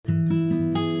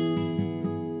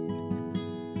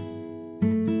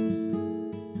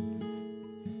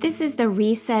This is the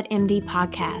Reset MD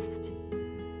podcast.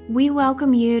 We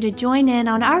welcome you to join in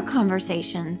on our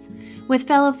conversations with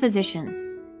fellow physicians.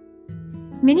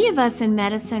 Many of us in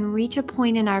medicine reach a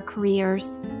point in our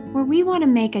careers where we want to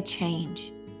make a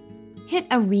change. Hit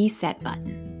a reset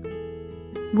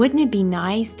button. Wouldn't it be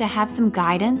nice to have some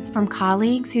guidance from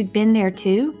colleagues who'd been there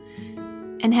too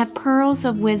and have pearls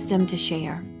of wisdom to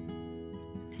share?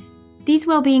 These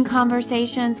well-being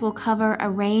conversations will cover a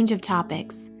range of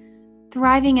topics: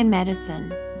 thriving in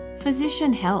medicine,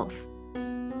 physician health,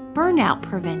 burnout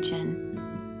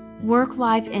prevention,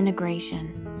 work-life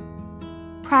integration,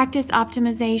 practice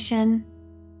optimization,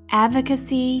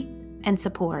 advocacy, and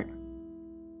support.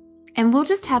 And we'll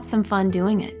just have some fun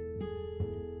doing it.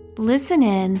 Listen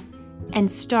in and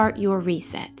start your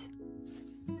reset.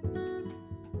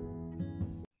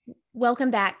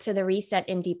 Welcome back to the Reset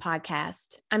MD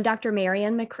podcast. I'm Dr.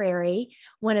 Marian McCrary,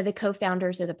 one of the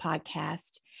co-founders of the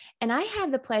podcast. And I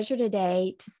have the pleasure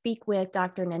today to speak with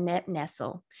Dr. Nanette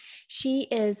Nessel. She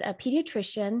is a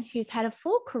pediatrician who's had a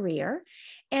full career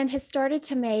and has started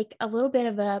to make a little bit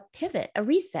of a pivot, a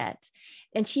reset.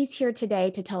 And she's here today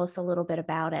to tell us a little bit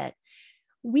about it.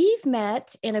 We've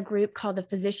met in a group called the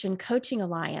Physician Coaching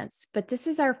Alliance, but this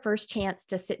is our first chance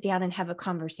to sit down and have a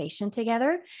conversation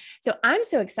together. So I'm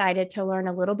so excited to learn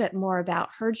a little bit more about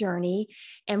her journey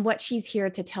and what she's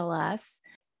here to tell us.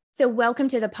 So welcome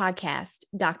to the podcast,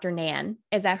 Dr. Nan,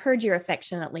 as I heard you're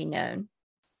affectionately known.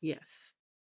 Yes.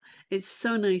 It's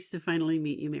so nice to finally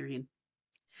meet you, Marian.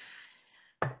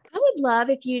 I would love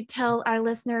if you tell our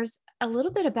listeners a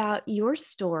little bit about your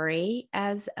story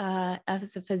as a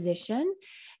physician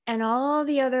and all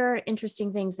the other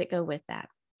interesting things that go with that.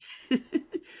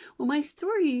 Well, my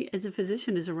story as a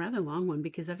physician is a rather long one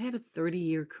because I've had a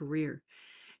 30-year career.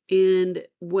 And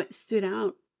what stood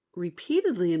out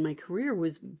repeatedly in my career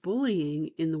was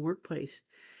bullying in the workplace.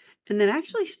 And that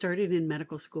actually started in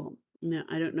medical school. Now,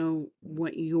 I don't know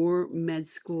what your med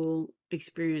school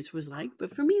experience was like,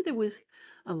 but for me, there was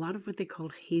a lot of what they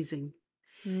called hazing.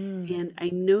 And I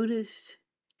noticed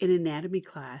in anatomy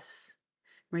class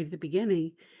right at the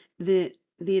beginning that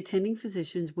the attending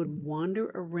physicians would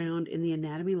wander around in the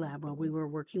anatomy lab while we were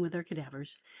working with our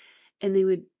cadavers, and they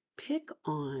would pick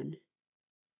on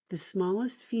the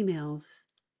smallest females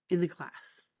in the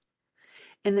class.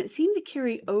 And that seemed to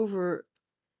carry over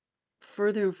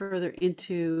further and further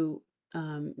into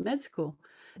med school,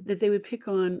 that they would pick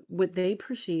on what they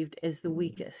perceived as the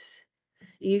weakest.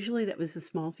 Usually that was the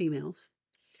small females.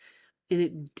 And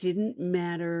it didn't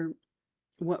matter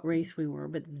what race we were,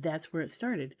 but that's where it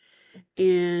started.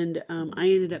 And I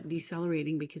ended up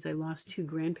decelerating because I lost 2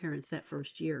 grandparents that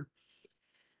first year,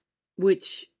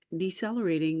 which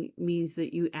decelerating means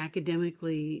that you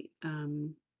academically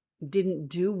didn't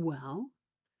do well.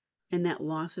 And that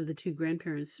loss of the 2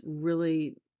 grandparents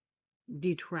really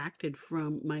detracted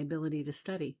from my ability to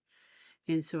study.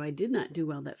 And so I did not do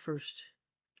well that first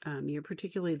year,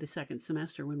 particularly the second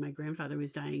semester when my grandfather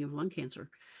was dying of lung cancer.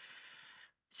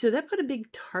 So that put a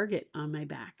big target on my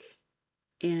back,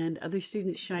 and other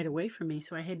students shied away from me.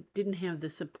 So I didn't have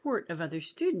the support of other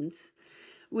students,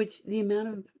 which the amount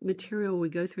of material we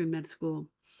go through in med school,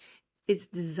 it's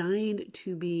designed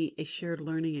to be a shared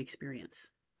learning experience.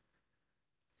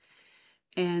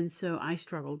 And so I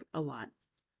struggled a lot.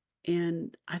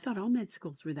 And I thought all med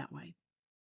schools were that way.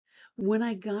 When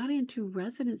I got into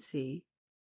residency,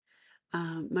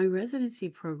 my residency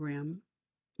program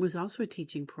was also a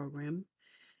teaching program.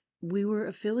 We were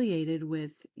affiliated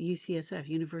with UCSF,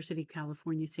 University of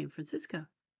California, San Francisco.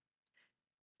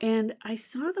 And I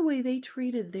saw the way they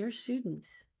treated their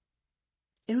students.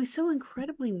 It was so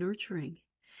incredibly nurturing.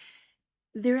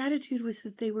 Their attitude was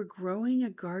that they were growing a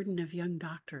garden of young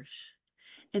doctors,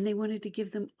 and they wanted to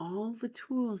give them all the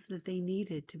tools that they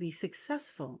needed to be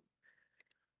successful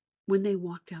when they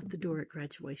walked out the door at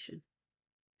graduation.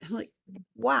 I'm like,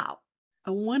 wow, a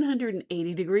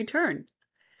 180-degree turn.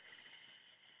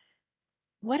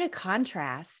 What a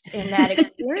contrast in that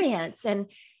experience. And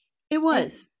it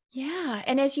was.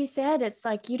 And as you said, it's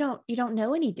like you don't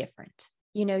know any different.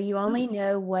 You only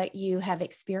know what you have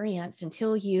experienced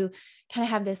until you kind of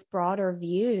have this broader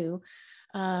view,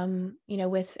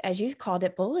 with, as you called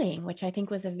it, bullying, which I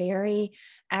think was a very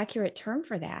accurate term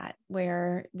for that,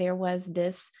 where there was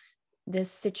this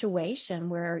situation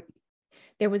where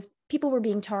people were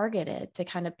being targeted to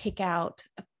kind of pick out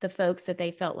the folks that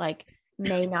they felt like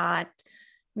may not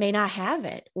have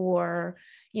it, or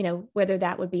whether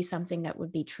that would be something that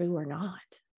would be true or not.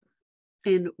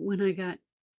 And when I got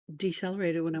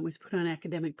decelerated, when I was put on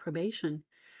academic probation,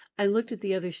 I looked at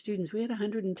the other students. We had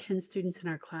 110 students in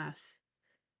our class.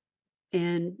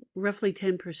 and roughly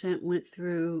 10% went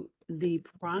through the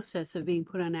process of being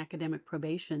put on academic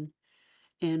probation,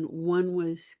 and one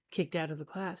was kicked out of the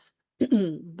class.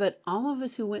 But all of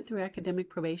us who went through academic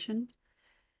probation,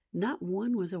 not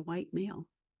one was a white male.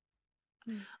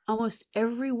 Mm. Almost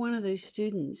every one of those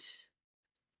students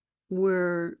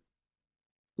were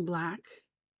Black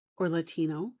or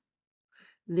Latino.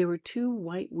 There were 2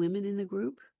 white women in the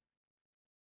group,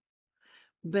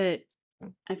 but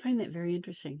I find that very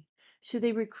interesting. So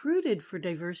they recruited for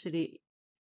diversity,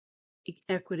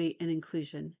 equity, and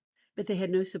inclusion, but they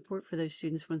had no support for those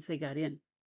students once they got in.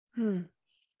 Hmm.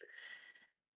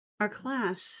 Our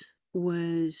class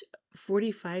was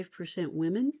 45%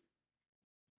 women,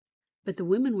 but the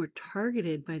women were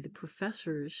targeted by the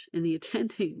professors and the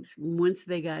attendings once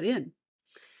they got in.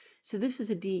 So this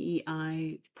is a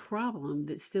DEI problem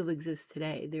that still exists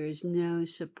today. There is no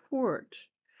support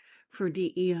for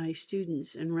DEI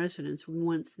students and residents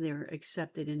once they're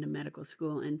accepted into medical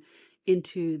school and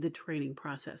into the training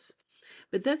process.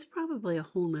 But that's probably a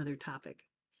whole nother topic.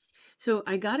 So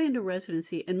I got into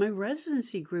residency, and my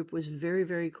residency group was very,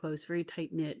 very close, very tight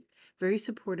knit, very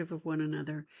supportive of one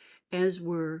another, as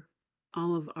were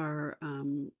all of our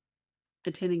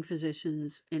attending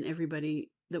physicians and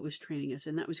everybody that was training us.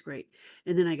 And that was great.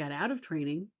 And then I got out of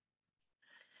training.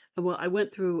 Well, I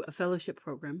went through a fellowship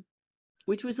program,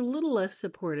 which was a little less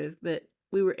supportive, but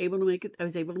we were able to make it. I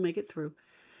was able to make it through,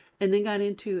 and then got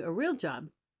into a real job.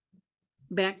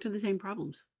 Back to the same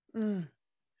problems. Mm.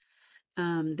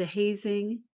 The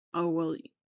hazing. Oh well,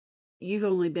 you've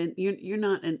only been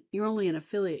you're only an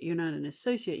affiliate. You're not an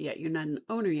associate yet. You're not an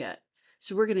owner yet.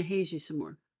 So we're going to haze you some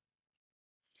more.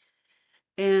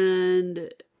 And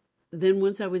then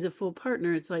once I was a full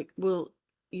partner, it's like, well,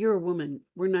 you're a woman.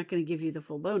 We're not going to give you the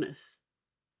full bonus.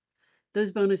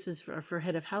 Those bonuses are for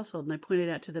head of household. And I pointed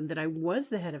out to them that I was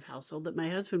the head of household, that my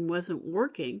husband wasn't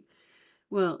working.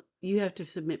 Well, you have to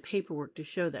submit paperwork to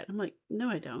show that. I'm like, no,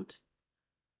 I don't.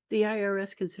 The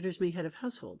IRS considers me head of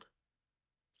household.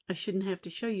 I shouldn't have to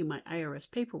show you my IRS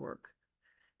paperwork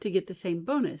to get the same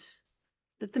bonus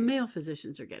that the male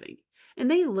physicians are getting.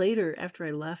 And they later, after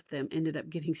I left them, ended up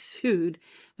getting sued,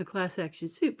 a class action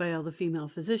suit by all the female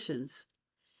physicians.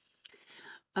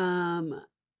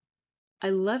 I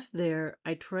left there.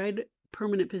 I tried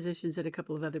permanent positions at a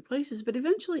couple of other places, but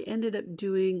eventually ended up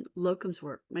doing locums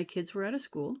work. My kids were out of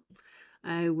school.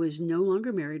 I was no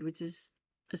longer married, which is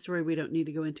a story we don't need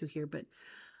to go into here, but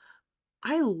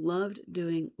I loved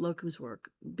doing locums work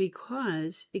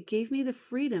because it gave me the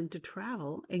freedom to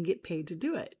travel and get paid to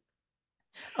do it.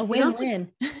 A It also,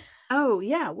 win-win. oh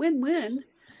yeah, win-win.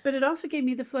 But it also gave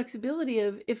me the flexibility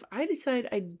of, if I decide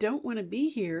I don't want to be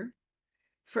here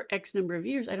for X number of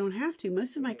years, I don't have to.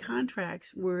 Most of my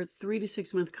contracts were 3 to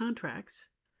 6 month contracts.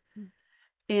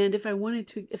 And if I wanted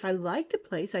to, if I liked a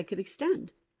place, I could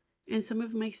extend. And some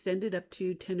of them extended up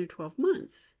to 10 or 12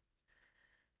 months.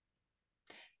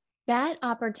 That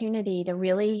opportunity to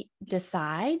really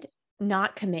decide,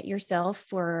 not commit yourself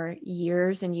for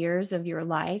years and years of your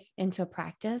life into a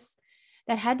practice,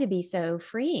 that had to be so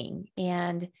freeing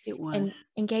and It and was.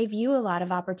 and gave you a lot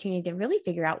of opportunity to really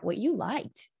figure out what you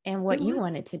liked and what It you was.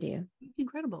 wanted to do. It's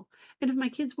incredible. And if my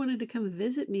kids wanted to come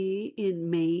visit me in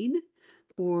Maine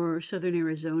or Southern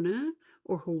Arizona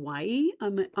or Hawaii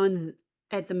on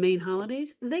at the Maine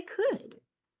holidays, they could.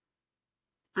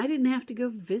 I didn't have to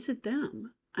go visit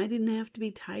them. I didn't have to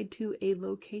be tied to a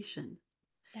location.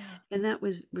 Yeah. And that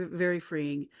was very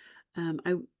freeing.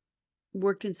 I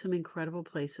worked in some incredible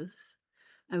places.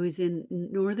 I was in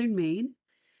northern Maine,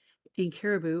 in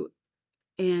Caribou,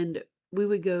 and we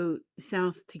would go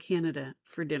south to Canada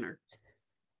for dinner.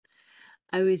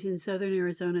 I was in southern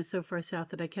Arizona, so far south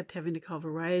that I kept having to call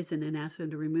Verizon and ask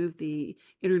them to remove the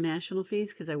international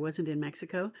fees because I wasn't in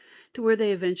Mexico, to where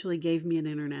they eventually gave me an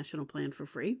international plan for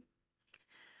free.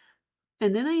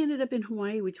 And then I ended up in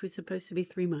Hawaii, which was supposed to be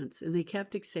 3 months, and they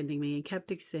kept extending me and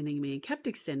kept extending me and kept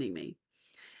extending me,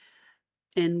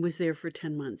 and was there for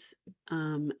 10 months.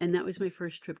 And that was my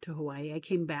first trip to Hawaii. I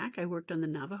came back. I worked on the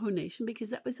Navajo Nation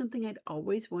because that was something I'd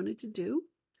always wanted to do.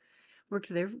 Worked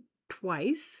there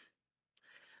twice.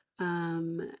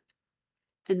 And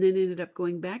then ended up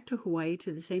going back to Hawaii,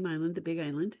 to the same island, the Big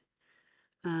Island,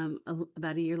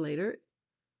 about a year later,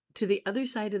 to the other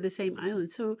side of the same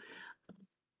island. So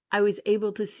I was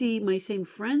able to see my same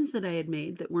friends that I had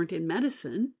made that weren't in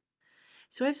medicine.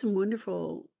 So I have some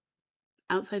wonderful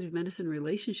outside of medicine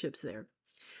relationships there.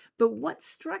 But what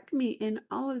struck me in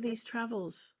all of these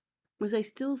travels was I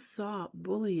still saw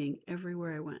bullying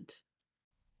everywhere I went.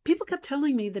 People kept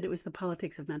telling me that it was the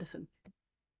politics of medicine.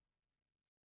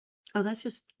 Oh, that's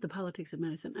just the politics of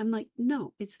medicine. I'm like,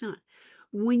 no, it's not.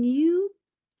 When you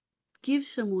give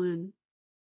someone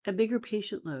a bigger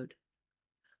patient load,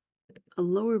 a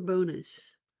lower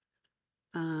bonus,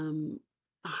 a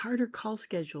harder call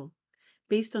schedule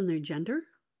based on their gender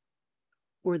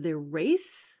or their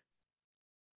race,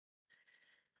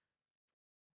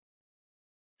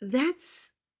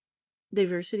 that's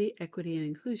diversity, equity, and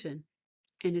inclusion,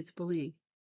 and it's bullying.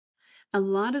 A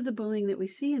lot of the bullying that we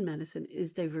see in medicine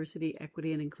is diversity,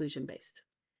 equity, and inclusion based.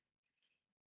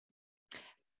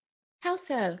 How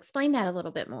so? Explain that a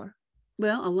little bit more.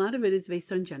 Well, a lot of it is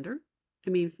based on gender.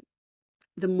 I mean,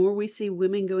 the more we see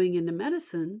women going into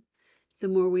medicine, the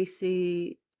more we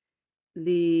see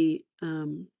the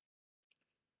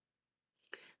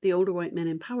older white men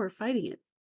in power fighting it,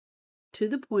 to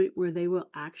the point where they will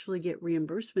actually get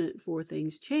reimbursement for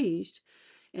things changed.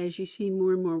 As you see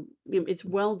more and more, it's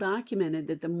well documented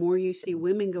that the more you see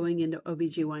women going into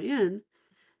OBGYN,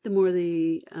 the more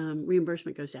the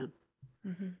reimbursement goes down.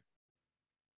 Mm-hmm.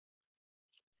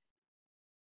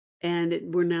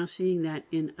 And we're now seeing that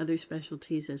in other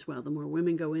specialties as well. The more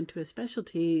women go into a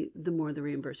specialty, the more the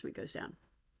reimbursement goes down.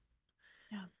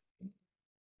 Yeah.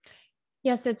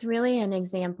 Yes, it's really an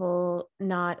example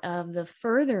not of the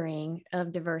furthering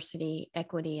of diversity,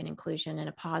 equity, and inclusion in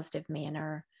a positive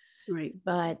manner, Right.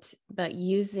 but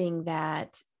using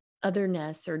that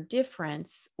otherness or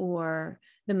difference or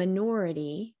the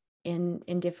minority in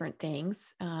different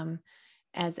things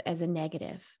as a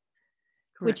negative.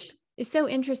 Correct. Which is so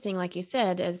interesting, like you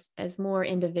said, as more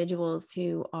individuals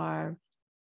who are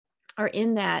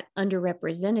in that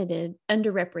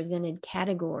underrepresented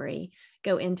category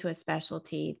go into a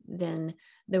specialty, then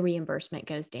the reimbursement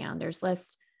goes down. There's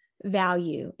less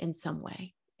value in some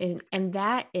way. And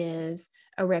that is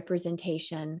a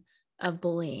representation of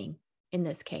bullying in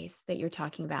this case that you're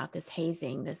talking about, this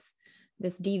hazing, this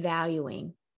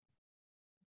devaluing.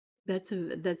 That's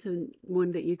a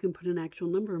one that you can put an actual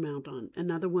number amount on.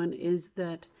 Another one is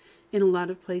that in a lot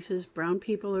of places, brown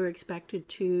people are expected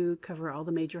to cover all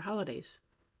the major holidays.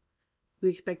 We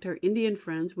expect our Indian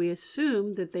friends, we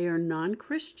assume that they are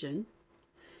non-Christian,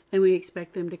 and we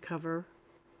expect them to cover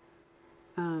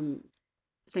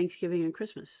Thanksgiving and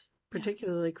Christmas,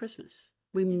 particularly Christmas.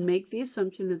 We make the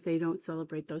assumption that they don't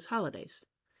celebrate those holidays,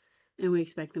 and we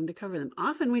expect them to cover them.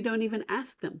 Often we don't even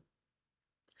ask them.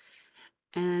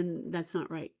 And that's not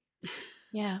right.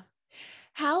 Yeah.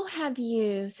 How have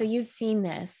you, so you've seen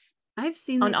this I've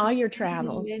seen on this all your many,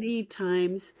 travels. many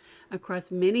times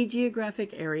across many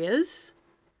geographic areas.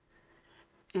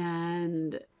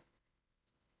 And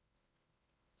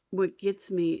what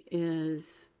gets me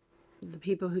is the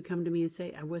people who come to me and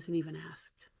say, I wasn't even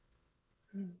asked.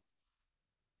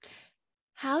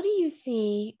 How do you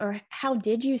see, or how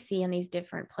did you see in these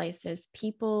different places,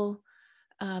 people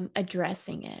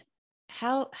addressing it?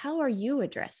 How are you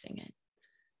addressing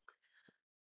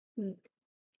it?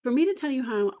 For me to tell you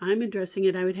how I'm addressing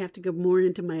it, I would have to go more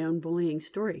into my own bullying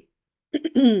story.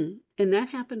 And that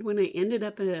happened when I ended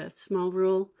up at a small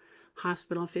rural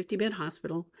hospital, 50-bed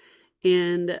hospital.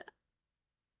 And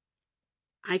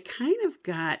I kind of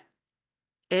got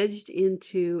edged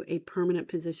into a permanent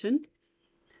position.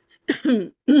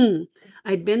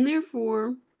 I'd been there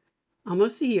for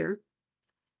almost a year,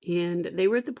 and they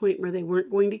were at the point where they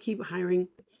weren't going to keep hiring,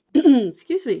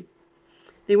 excuse me,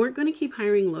 they weren't going to keep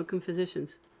hiring locum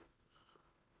physicians.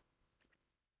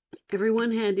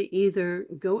 Everyone had to either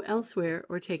go elsewhere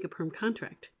or take a perm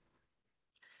contract.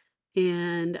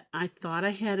 And I thought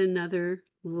I had another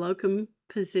locum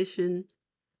position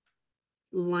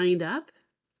lined up.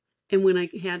 And when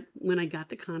I got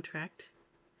the contract,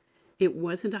 it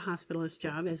wasn't a hospitalist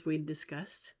job, as we'd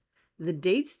discussed. The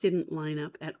dates didn't line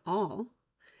up at all,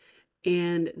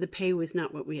 and the pay was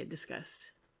not what we had discussed.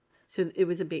 So it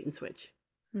was a bait and switch.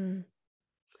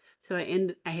 So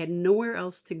I had nowhere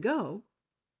else to go.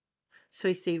 So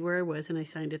I stayed where I was, and I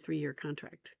signed a 3-year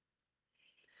contract.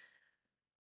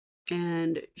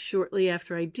 And shortly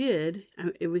after I did,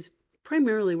 it was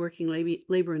primarily working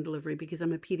labor and delivery because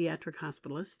I'm a pediatric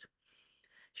hospitalist.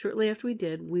 Shortly after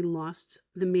we lost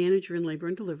the manager in labor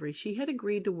and delivery. She had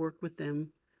agreed to work with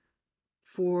them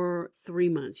for 3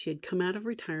 months. She had come out of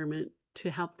retirement to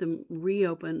help them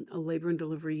reopen a labor and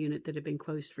delivery unit that had been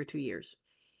closed for 2 years.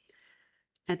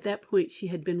 At that point, she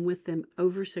had been with them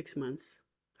over 6 months.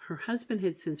 Her husband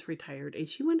had since retired, and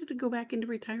she wanted to go back into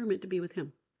retirement to be with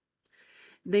him.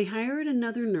 They hired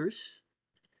another nurse,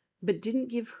 but didn't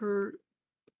give her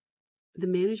the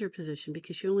manager position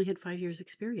because she only had 5 years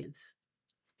experience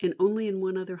and only in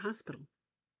one other hospital.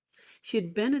 She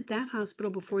had been at that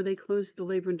hospital before they closed the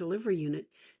labor and delivery unit.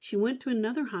 She went to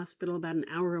another hospital about an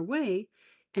hour away,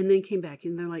 and then came back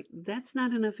and they're like, that's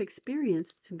not enough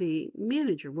experience to be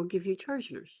manager. We'll give you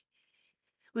charge nurse.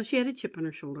 Well, she had a chip on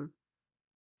her shoulder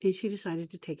and she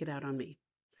decided to take it out on me.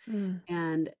 Mm.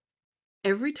 And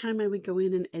every time I would go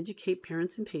in and educate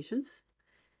parents and patients,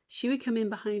 she would come in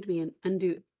behind me and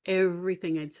undo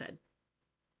everything I'd said.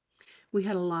 We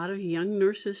had a lot of young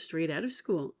nurses straight out of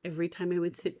school. Every time I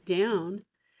would sit down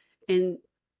and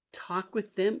talk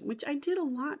with them, which I did a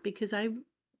lot because I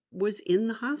was in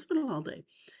the hospital all day,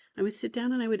 I would sit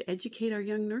down and I would educate our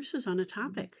young nurses on a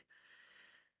topic.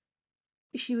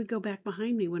 She would go back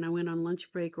behind me when I went on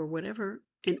lunch break or whatever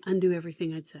and undo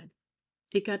everything I'd said.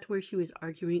 It got to where she was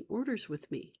arguing orders with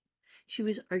me. She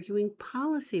was arguing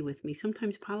policy with me,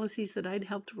 sometimes policies that I'd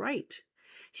helped write.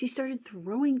 She started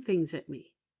throwing things at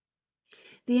me.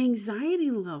 The anxiety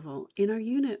level in our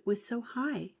unit was so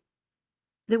high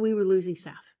that we were losing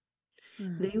staff.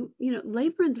 Mm.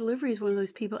 Labor and delivery is one of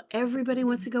those people everybody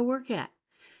wants to go work at.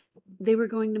 They were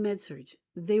going to med-surg.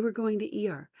 They were going to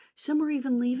ER. Some were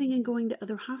even leaving and going to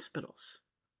other hospitals.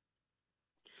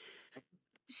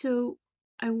 So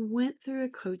I went through a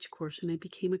coach course and I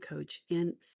became a coach.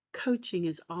 And coaching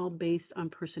is all based on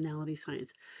personality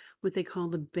science, what they call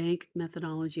the BANK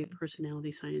methodology of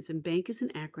personality science. And BANK is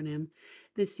an acronym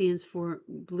that stands for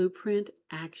Blueprint,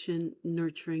 Action,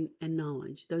 Nurturing, and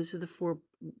Knowledge. Those are the 4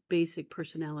 basic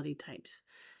personality types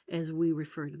as we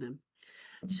refer to them.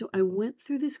 So I went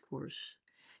through this course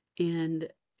and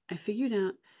I figured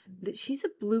out that she's a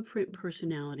blueprint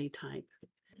personality type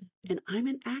and I'm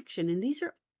an action, and these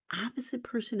are opposite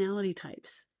personality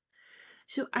types.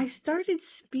 So I started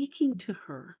speaking to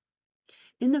her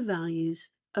in the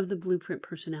values of the blueprint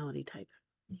personality type.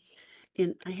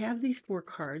 And I have these 4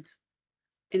 cards.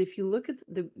 And if you look at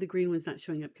the green one's not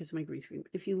showing up because of my green screen.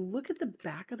 If you look at the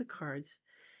back of the cards,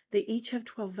 they each have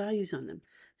 12 values on them.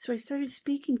 So I started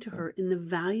speaking to her in the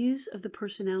values of the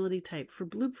personality type for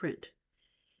blueprint.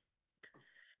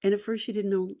 And at first she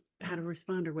didn't know how to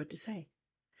respond or what to say.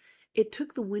 It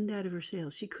took the wind out of her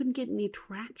sails. She couldn't get any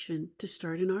traction to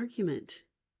start an argument.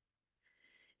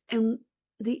 And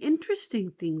the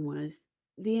interesting thing was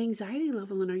the anxiety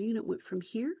level in our unit went from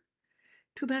here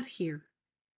to about here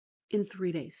in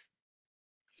 3 days.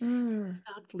 Mm.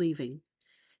 Stopped leaving.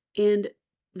 And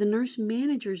the nurse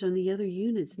managers on the other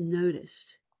units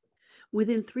noticed.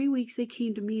 Within 3 weeks, they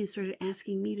came to me and started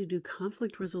asking me to do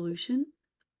conflict resolution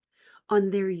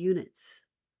on their units.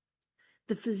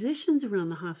 The physicians around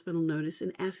the hospital noticed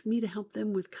and asked me to help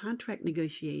them with contract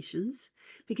negotiations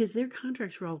because their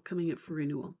contracts were all coming up for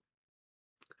renewal.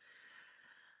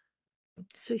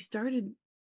 So I started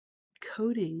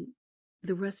coding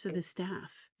the rest of the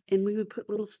staff, and we would put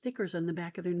little stickers on the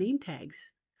back of their name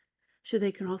tags so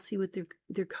they could all see what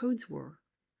their codes were.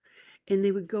 And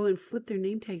they would go and flip their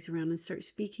name tags around and start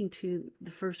speaking to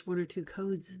the first 1 or 2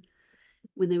 codes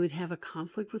when they would have a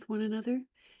conflict with one another,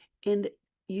 and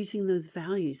using those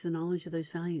values, the knowledge of those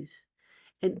values.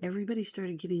 And everybody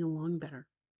started getting along better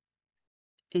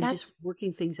and That's just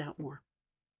working things out more.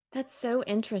 that's so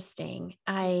interesting.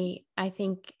 I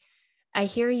think I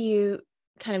hear you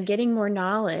kind of getting more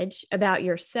knowledge about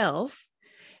yourself,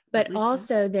 but Myself.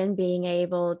 also then being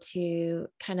able to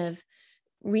kind of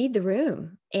read the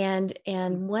room. And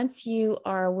once you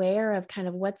are aware of kind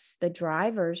of what's the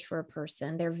drivers for a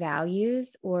person, their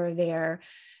values or their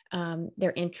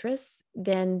interests,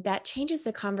 then that changes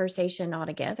the conversation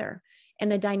altogether.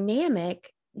 And the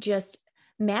dynamic just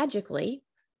magically,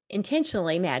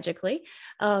 intentionally magically,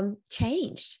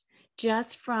 changed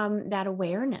just from that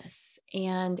awareness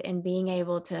and being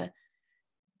able to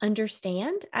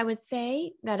understand, I would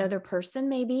say, that other person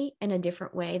maybe in a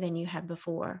different way than you had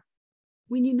before.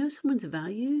 When you know someone's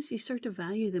values, you start to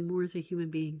value them more as a human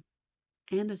being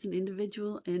and as an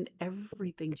individual, and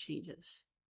everything changes.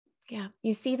 Yeah,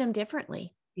 you see them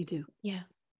differently. You do. Yeah,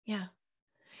 yeah.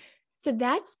 So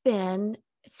that's been,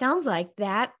 it sounds like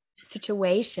that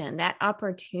situation, that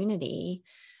opportunity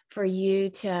for you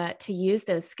to use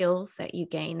those skills that you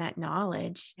gain, that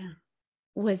knowledge, Yeah.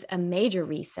 was a major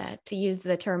reset, to use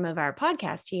the term of our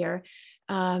podcast here,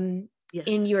 in Yes.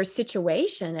 your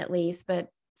situation at least. But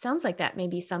sounds like that may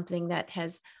be something that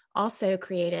has also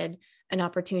created an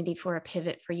opportunity for a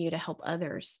pivot for you to help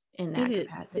others in that It is. It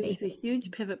capacity. was a huge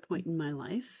pivot point in my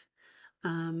life.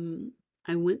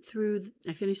 I went through,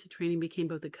 I finished the training, became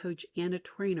both a coach and a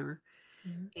trainer,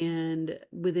 Mhm. and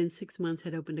within 6 months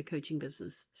had opened a coaching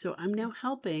business. So I'm now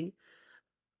helping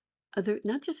other,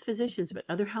 not just physicians, but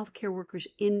other healthcare workers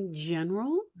in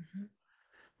general Mhm.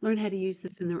 learn how to use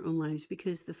this in their own lives,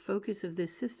 because the focus of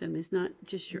this system is not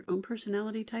just your own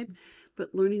personality type,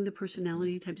 but learning the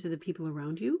personality types of the people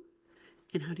around you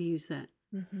and how to use that.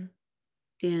 Mhm.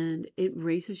 And it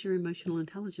raises your emotional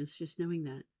intelligence just knowing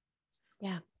that.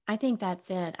 Yeah, I think that's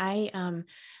it.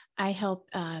 I help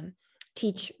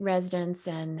teach residents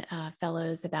and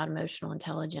fellows about emotional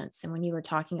intelligence. And when you were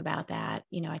talking about that,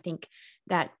 I think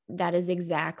that is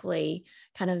exactly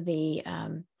kind of the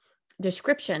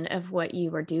description of what you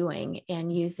were doing,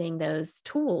 and using those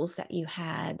tools that you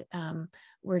had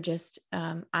were just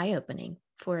eye-opening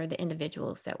for the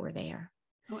individuals that were there.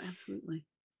 Oh, absolutely.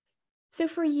 So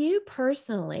for you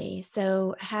personally,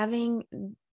 so having,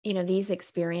 these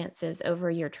experiences over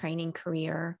your training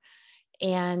career,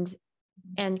 and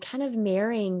kind of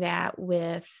marrying that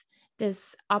with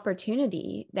this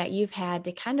opportunity that you've had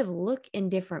to kind of look in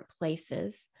different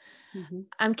places, Hmm.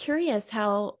 I'm curious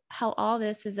how all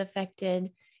this has affected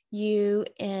you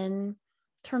in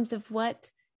terms of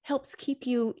what helps keep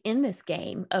you in this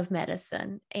game of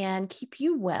medicine and keep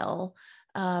you well,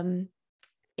 um,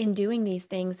 in doing these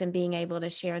things and being able to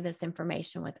share this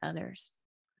information with others.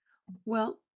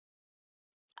 Well,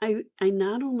 I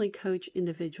not only coach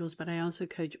individuals, but I also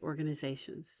coach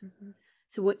organizations. Mhm.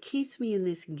 So what keeps me in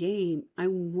this game, I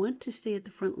want to stay at the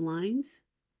front lines,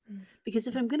 Mm. because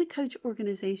if I'm going to coach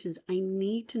organizations, I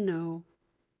need to know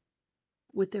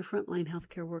what their frontline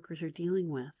healthcare workers are dealing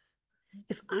with.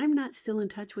 If I'm not still in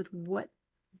touch with what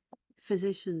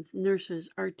physicians, nurses,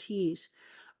 RTs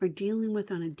are dealing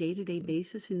with on a day-to-day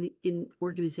basis in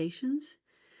organizations,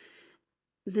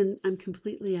 then I'm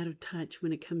completely out of touch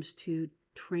when it comes to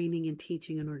training and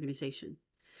teaching an organization.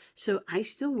 So I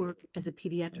still work as a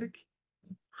pediatric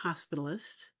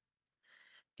hospitalist,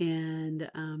 and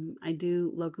I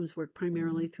do locums work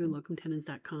primarily through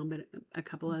locumtenens.com, but a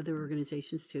couple other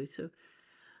organizations too. So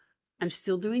I'm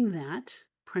still doing that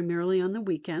primarily on the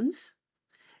weekends,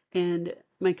 and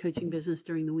my coaching business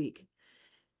during the week.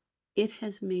 It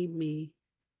has made me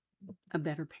a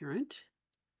better parent.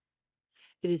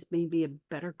 It has made me a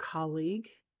better colleague.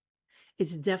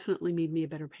 It's definitely made me a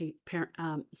better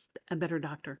a better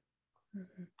doctor.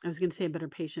 Mhm. I was going to say a better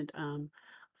patient.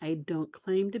 I don't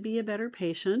claim to be a better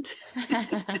patient,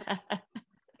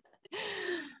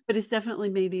 but it's definitely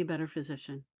made me a better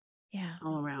physician Yeah.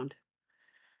 all around.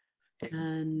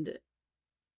 And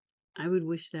I would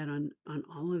wish that on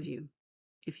all of you.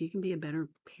 If you can be a better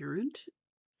parent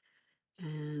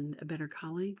and a better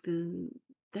colleague, then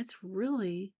that's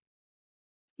really,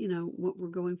 what we're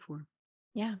going for.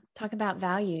 Yeah. Talk about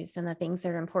values and the things that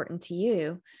are important to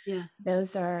you. Yeah.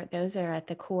 Those are at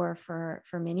the core for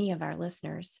many of our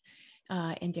listeners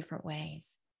in different ways.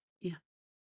 Yeah.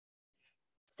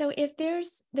 So if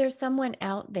there's someone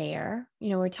out there,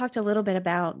 we talked a little bit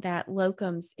about that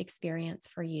locums experience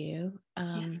for you,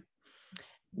 Yeah.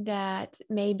 that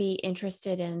may be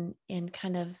interested in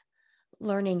kind of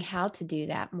learning how to do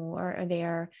that more. Are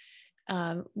there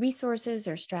resources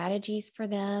or strategies for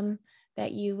them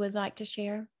that you would like to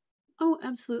share? Oh,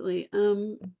 absolutely.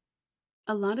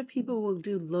 A lot of people will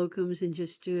do locums and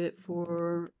just do it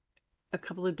for a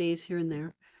couple of days here and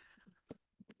there.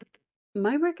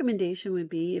 My recommendation would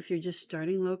be, if you're just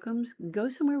starting locums, go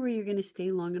somewhere where you're going to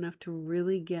stay long enough to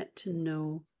really get to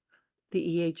know the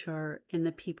EHR and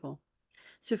the people.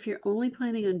 So if you're only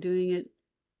planning on doing it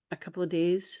a couple of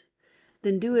days,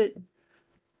 then do it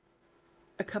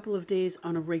a couple of days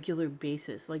on a regular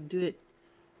basis. Like, do it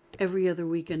every other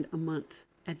weekend a month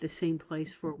at the same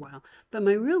place for a while. But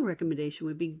my real recommendation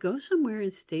would be, go somewhere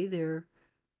and stay there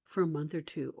for a month or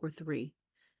 2 or 3,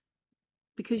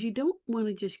 because you don't want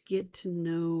to just get to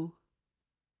know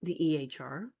the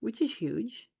EHR, which is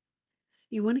huge.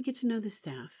 You want to get to know the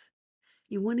staff.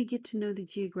 You want to get to know the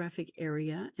geographic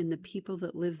area and the people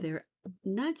that live there,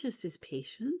 not just as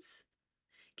patients.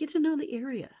 Get to know the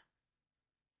area.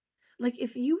 Like,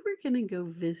 if you were going to go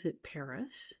visit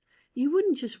Paris, you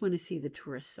wouldn't just want to see the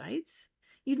tourist sites.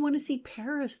 You'd want to see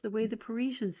Paris the way the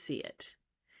Parisians see it.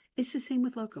 It's the same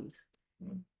with locums.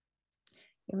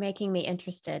 You're making me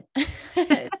interested,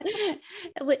 at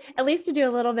least to do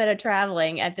a little bit of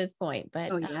traveling at this point.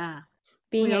 But Oh, yeah.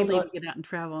 being We all need able, to get out and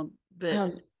travel, but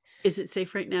um, is it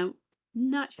safe right now?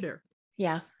 Not sure.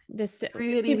 yeah, this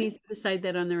Everybody to needs to decide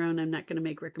that on their own. I'm not going to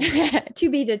make recommendations. to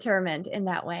be determined in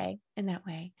that way. In that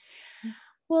way. Yeah.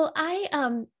 Well,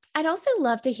 I'd also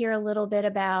love to hear a little bit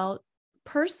about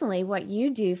personally what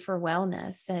you do for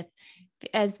wellness.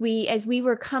 As we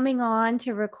were coming on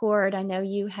to record, I know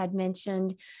you had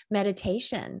mentioned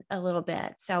meditation a little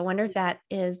bit. So I wonder if that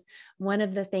Yes. is one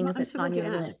of the Well, things I'm that's so on glad you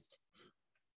your asked. list.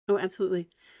 Oh, absolutely.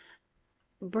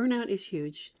 Burnout is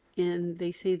huge. And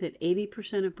they say that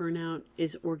 80% of burnout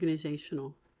is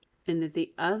organizational, and that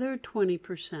the other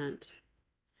 20%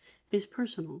 is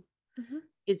personal. Mhm.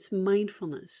 It's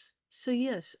mindfulness. So,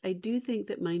 yes, I do think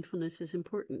that mindfulness is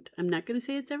important. I'm not going to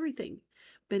say it's everything,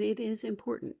 but it is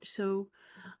important. So,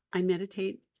 I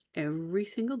meditate every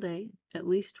single day, at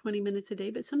least 20 minutes a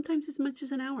day, but sometimes as much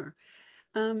as an hour.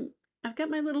 Um, I've got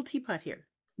my little teapot here.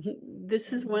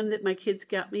 This is one that my kids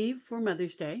got me for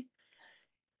Mother's Day.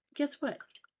 Guess what?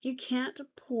 You can't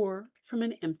pour from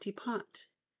an empty pot.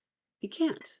 You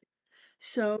can't.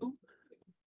 So,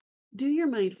 do your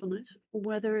mindfulness,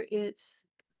 whether it's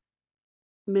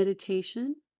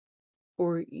meditation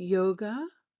or yoga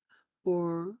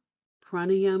or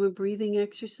pranayama breathing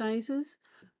exercises.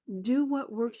 Do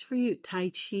what works for you. Tai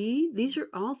Chi, these are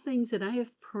all things that I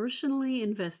have personally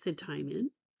invested time in.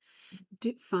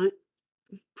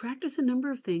 Practice a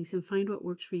number of things and find what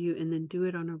works for you, and then do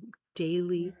it on a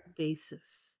daily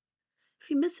basis. If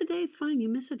you miss a day, fine, you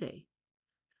miss a day.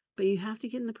 But you have to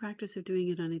get in the practice of doing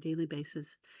it on a daily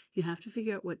basis. You have to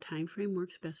figure out what time frame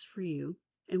works best for you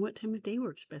and what time of day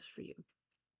works best for you.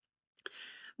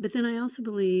 But then I also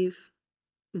believe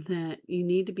that you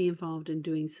need to be involved in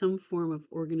doing some form of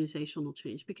organizational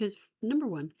change because, number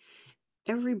one,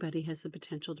 everybody has the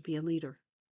potential to be a leader.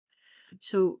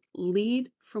 So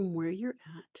lead from where you're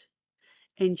at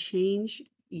and change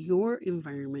your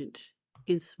environment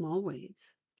in small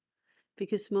ways,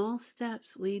 because small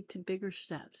steps lead to bigger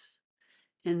steps,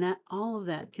 and that all of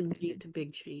that can lead to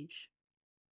big change.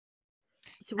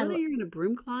 So I, whether lo- you're in a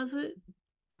broom closet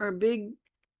or a big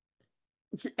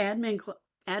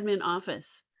admin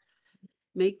office,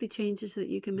 make the changes that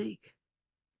you can make.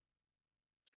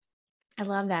 I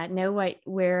love that. Know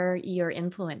where your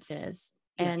influence is.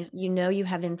 And Yes. you know you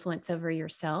have influence over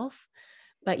yourself,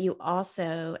 but you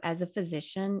also, as a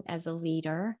physician, as a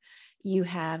leader, you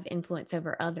have influence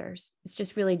over others. It's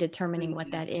just really determining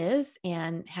what that is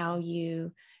and how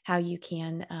you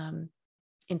can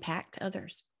impact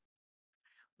others.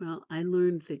 Well, I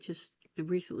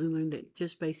recently learned that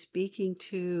just by speaking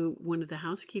to one of the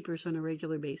housekeepers on a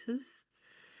regular basis,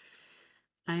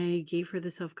 I gave her the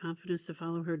self-confidence to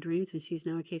follow her dreams, and she's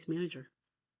now a case manager.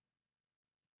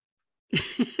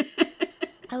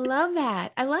 I love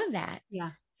that. I love that.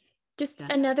 Yeah. Just Yeah.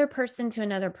 another person to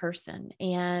another person,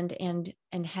 and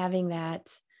having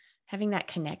that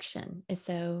connection is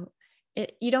so.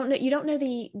 You don't know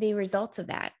the results of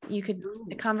that. You could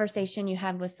a conversation you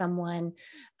have with someone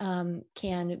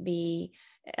can be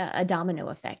a domino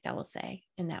effect, I will say,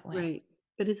 in that way. Right.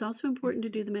 But it's also important to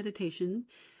do the meditation.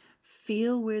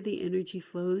 Feel where the energy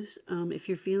flows. If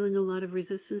you're feeling a lot of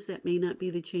resistance, that may not be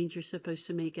the change you're supposed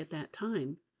to make at that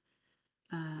time.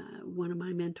 One of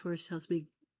my mentors tells me,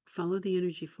 follow the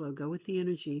energy flow, go with the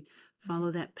energy,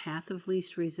 follow that path of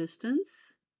least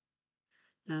resistance.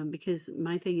 Because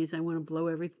my thing is, I want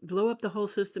to blow up the whole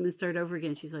system and start over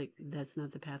again. She's like, that's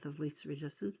not the path of least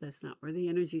resistance. That's not where the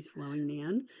energy's flowing,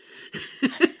 Nan.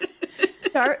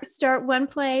 Start one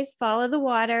place, follow the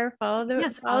water, follow the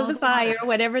fire, water.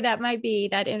 whatever that might be,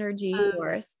 that energy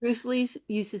source. Bruce Lee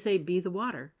used to say, be the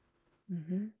water.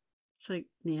 Mm-hmm. It's like,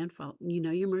 Nan,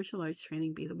 your martial arts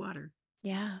training, be the water.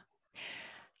 Yeah.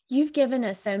 You've given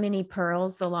us so many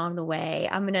pearls along the way.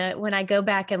 When I go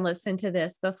back and listen to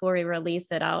this before we release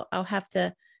it, I'll have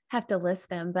to list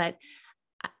them. But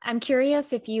I'm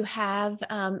curious if you have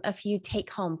a few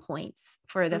take home points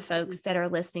for the folks that are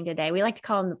listening today. We like to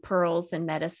call them the pearls in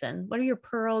medicine. What are your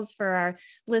pearls for our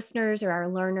listeners or our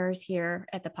learners here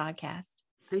at the podcast?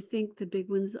 I think the big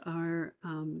ones are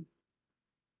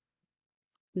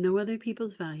know other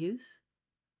people's values.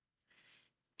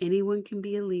 Anyone can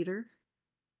be a leader,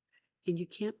 and you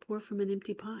can't pour from an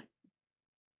empty pot.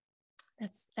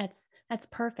 That's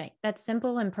perfect. That's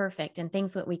simple and perfect, and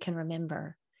things that we can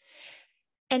remember.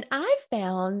 And I've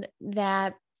found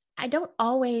that I don't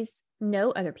always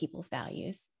know other people's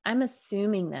values. I'm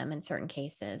assuming them in certain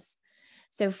cases.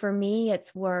 So for me,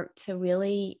 it's worked to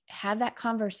really have that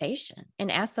conversation and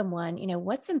ask someone,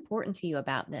 what's important to you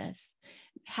about this?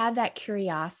 Have that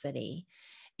curiosity.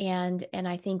 And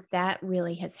I think that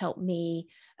really has helped me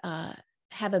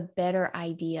have a better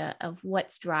idea of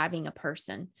what's driving a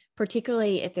person,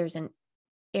 particularly if there's an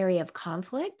area of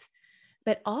conflict,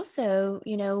 but also,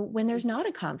 when there's not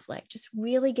a conflict, just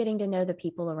really getting to know the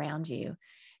people around you,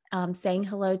 saying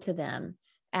hello to them,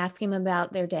 asking them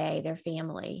about their day, their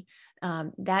family.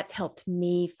 That's helped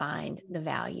me find the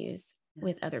values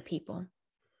with other people.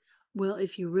 Well,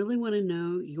 if you really want to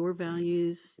know your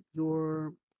values,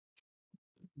 your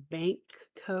bank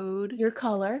code, your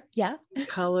color,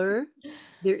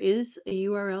 there is a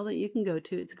URL that you can go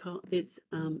to. It's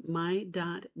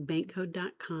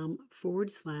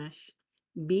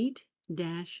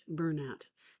my.bankcode.com/beat-burnout.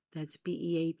 That's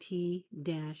BEAT-BURNOUT.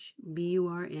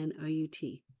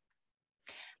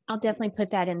 I'll definitely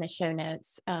put that in the show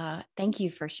notes. Thank you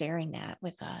for sharing that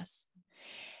with us.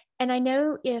 And I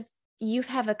know if you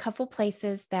have a couple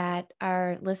places that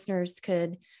our listeners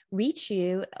could reach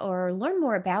you or learn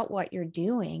more about what you're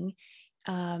doing.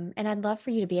 And I'd love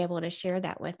for you to be able to share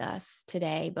that with us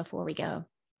today before we go.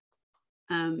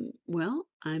 Well,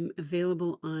 I'm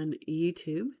available on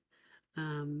YouTube,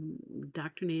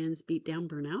 Dr. Nan's Beat Down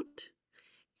Burnout,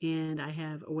 and I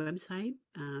have a website,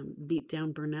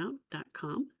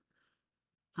 beatdownburnout.com.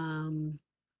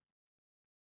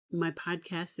 My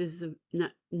podcast is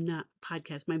not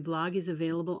podcast. My blog is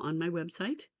available on my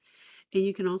website, and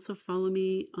you can also follow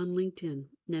me on LinkedIn,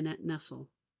 Nanette Nessel,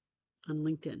 on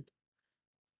LinkedIn.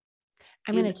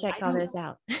 I'm going to check all those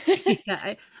out.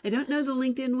 Yeah, I don't know the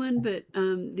LinkedIn one, but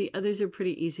the others are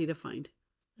pretty easy to find.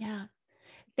 Yeah.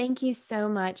 Thank you so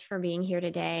much for being here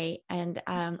today. And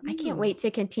I can't wait to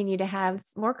continue to have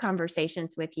more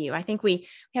conversations with you. I think we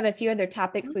have a few other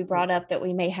topics we brought up that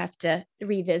we may have to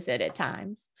revisit at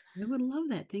times. I would love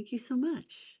that. Thank you so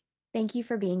much. Thank you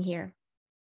for being here.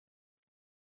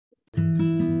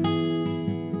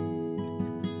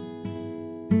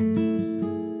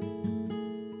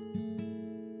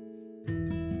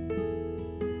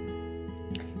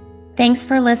 Thanks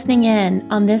for listening in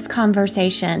on this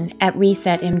conversation at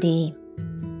Reset MD.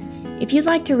 If you'd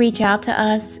like to reach out to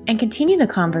us and continue the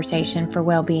conversation for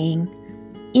well-being,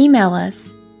 email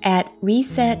us at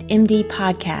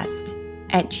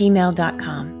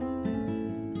resetmdpodcast@gmail.com.